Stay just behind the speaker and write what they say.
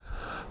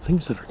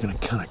things that are going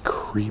to kind of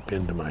creep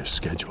into my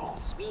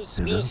schedule.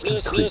 You know,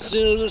 Listen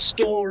to the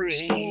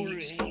story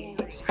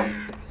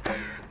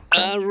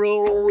I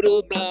wrote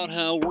about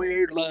how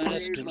weird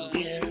life can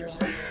get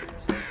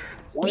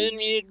when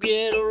you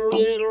get a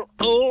little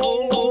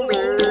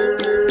older.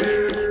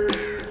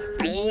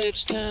 Now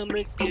it's time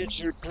to get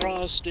your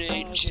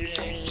prostate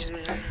checked.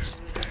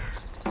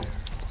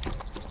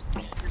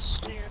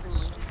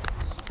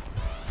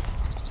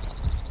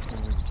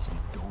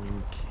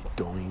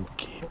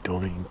 Doinky,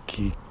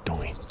 doinky,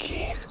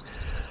 doinky.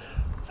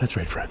 That's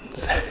right,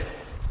 friends.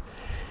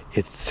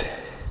 It's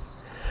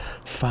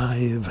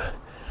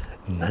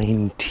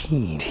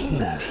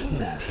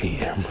 5:19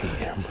 p.m.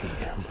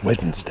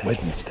 Wednesday,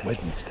 April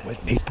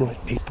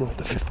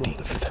the 15th,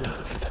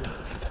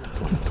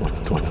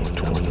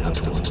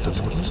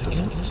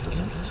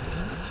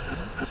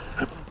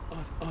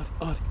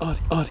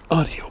 2020.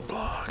 Audio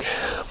blog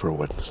for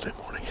Wednesday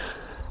morning.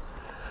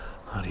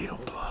 Audio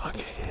blog,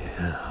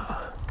 yeah.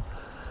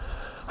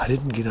 I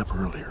didn't get up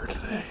earlier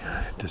today.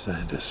 I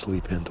decided to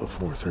sleep in till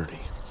 4:30.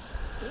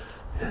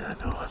 Yeah, I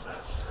know,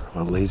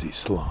 I'm a lazy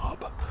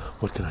slob.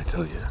 What can I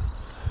tell you?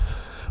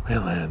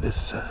 Well, I had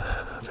this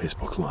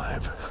Facebook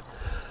Live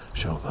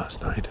show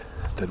last night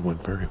that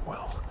went very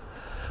well.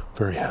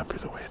 Very happy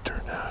the way it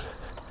turned out.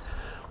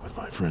 With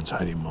my friends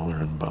Heidi Muller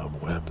and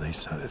Bob Webb, they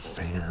sounded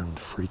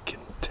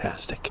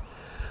fan-freaking-tastic.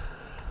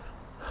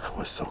 It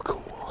was so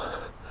cool.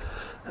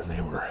 And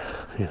they were,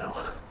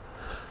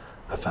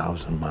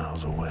 1,000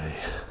 miles away.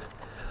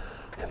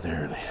 And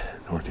they're in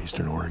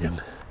northeastern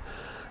Oregon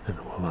in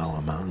the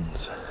Wallowa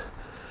Mountains.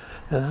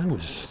 And I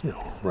was,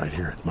 right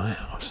here at my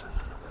house.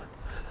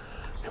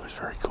 It was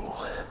very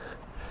cool.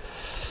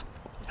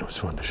 It was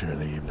fun to share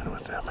the evening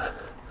with them.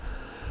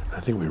 I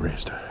think we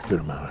raised a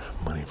good amount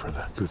of money for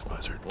the Goose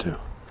Buzzard, too,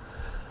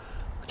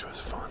 which was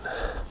fun.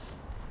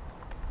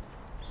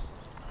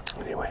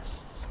 Anyway,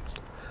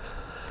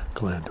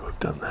 glad to have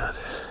done that.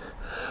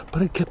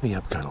 But it kept me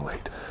up kind of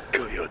late.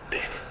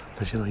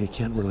 Because, you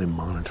can't really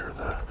monitor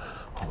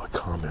all the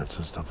comments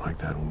and stuff like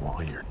that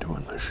while you're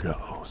doing the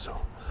show.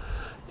 So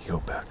you go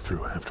back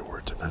through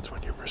afterwards, and that's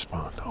when you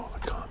respond to all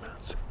the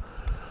comments.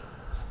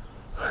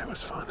 It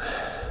was fun.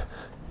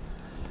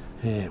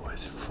 It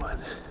was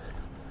fun.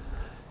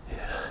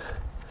 Yeah.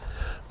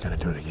 Gonna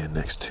do it again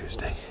next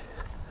Tuesday.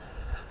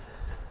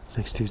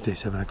 Next Tuesday,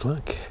 7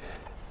 o'clock.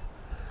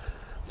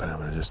 But I'm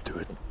gonna just do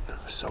it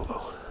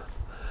solo.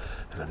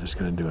 And I'm just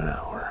gonna do an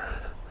hour.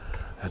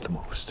 At the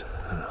most,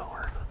 an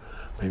hour.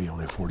 Maybe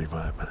only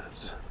 45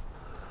 minutes.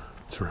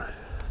 That's right.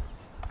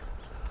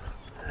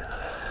 Yeah.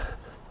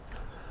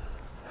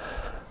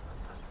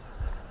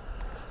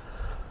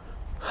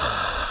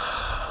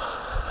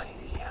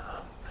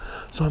 Yeah.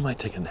 So I might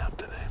take a nap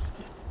today.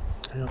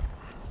 Yeah.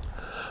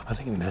 I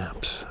think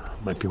naps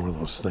might be one of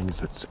those things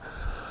that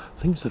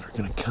are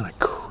going to kind of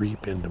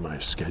creep into my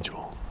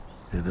schedule.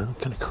 Kind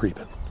of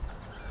creeping.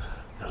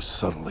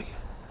 Subtly.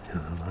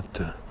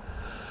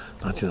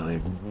 Not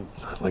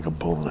like a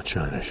bull in a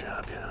china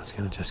shop. It's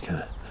going to just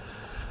kind of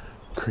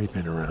creep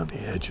in around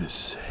the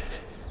edges.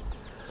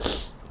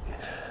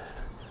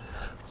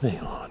 Yeah.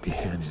 It'd be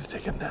handy to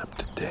take a nap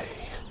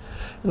today.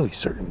 It'll be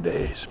certain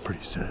days.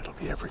 Pretty soon it'll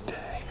be every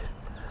day.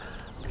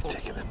 I'll be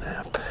taking a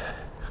nap.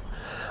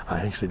 I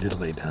actually did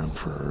lay down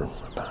for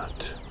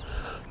about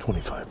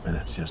 25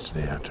 minutes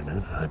yesterday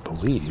afternoon, and I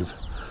believe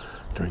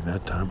during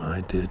that time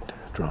I did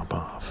drop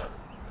off.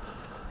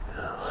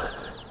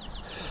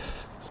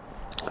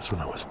 That's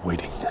when I was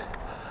waiting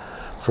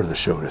for the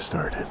show to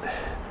start and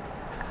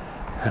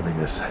having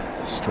this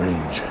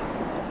strange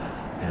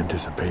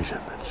anticipation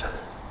that's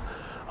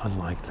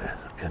unlike the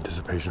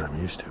anticipation I'm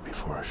used to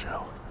before a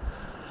show.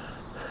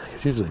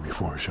 Because usually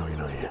before a show,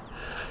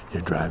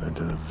 you're driving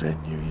to the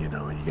venue,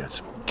 and you got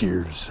some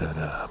gear to set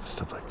up,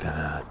 stuff like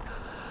that.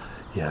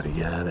 Yada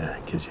yada.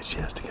 It gives you a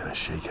chance to kind of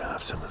shake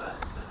off some of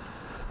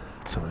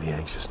the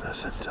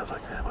anxiousness and stuff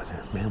like that. But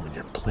man, when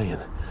you're playing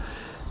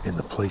in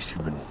the place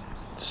you've been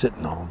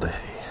sitting all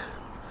day,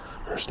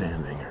 or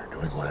standing, or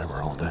doing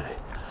whatever all day,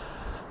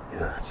 you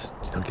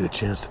don't get a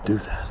chance to do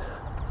that.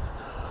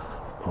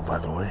 Oh, by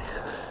the way,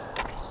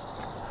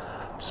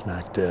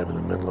 smack dab in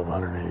the middle of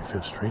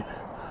 185th Street,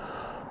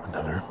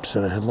 another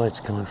set of headlights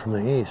coming from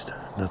the east,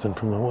 nothing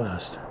from the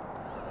west.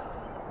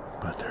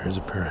 But there is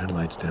a pair of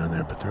headlights down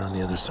there, but they're on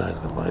the other side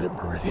of the light at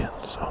Meridian,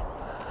 so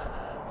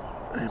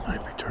they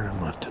might be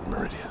turning left at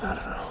Meridian, I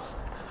don't know.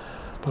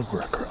 But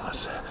we're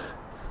across.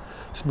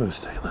 Smooth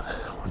sailing,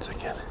 once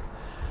again,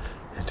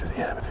 into the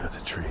Avenue of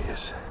the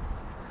Trees.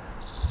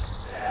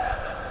 Yeah.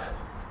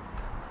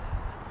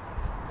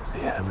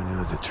 The Avenue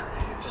of the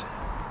Trees.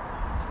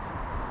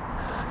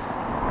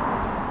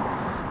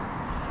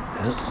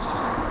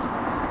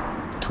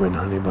 Yeah. Twin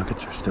honey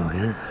buckets are still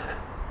here.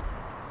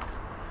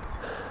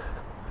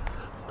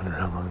 Wonder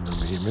how long they'll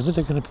be here. Maybe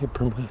they're going to be a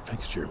permanent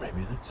fixture.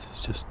 Maybe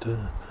that's just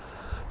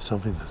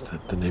something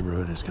that the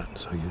neighborhood has gotten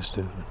so used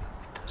to.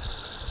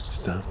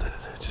 Stuff that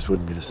it just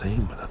wouldn't be the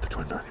same without the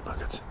twin honey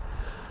buckets.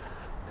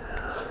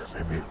 Yeah,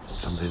 maybe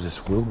someday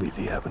this will be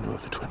the Avenue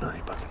of the Twin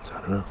Honey Buckets.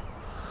 I don't know.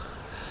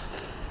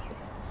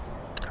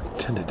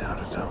 tend to doubt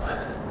it, though.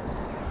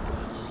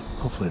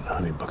 Hopefully the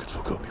honey buckets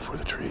will go before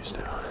the trees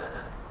do.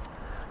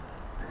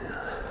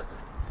 Yeah.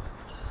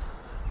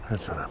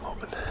 That's what I'm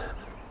hoping.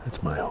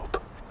 That's my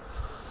hope.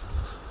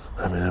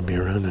 I mean, I'll be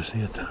around to see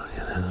it, though,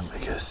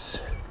 because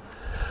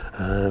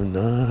I'm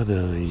not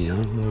a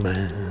young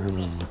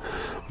man.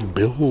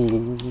 Bill.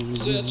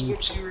 That's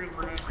what you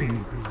remember.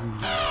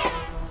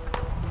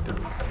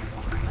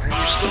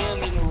 You're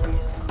standing around.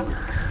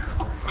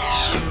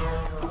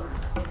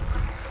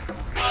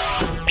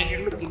 And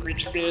you're looking at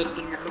your death,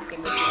 and you're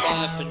looking at your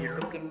life, and you're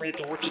looking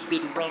at what you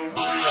did wrong and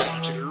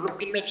right. You're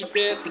looking at your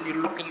death, and you're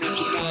looking at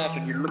your life,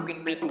 and you're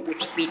looking at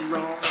what you did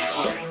wrong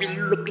and right.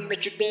 You're looking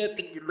at your death,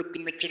 and you're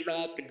looking at your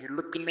life, and you're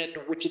looking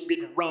at what you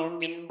did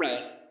wrong and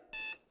right.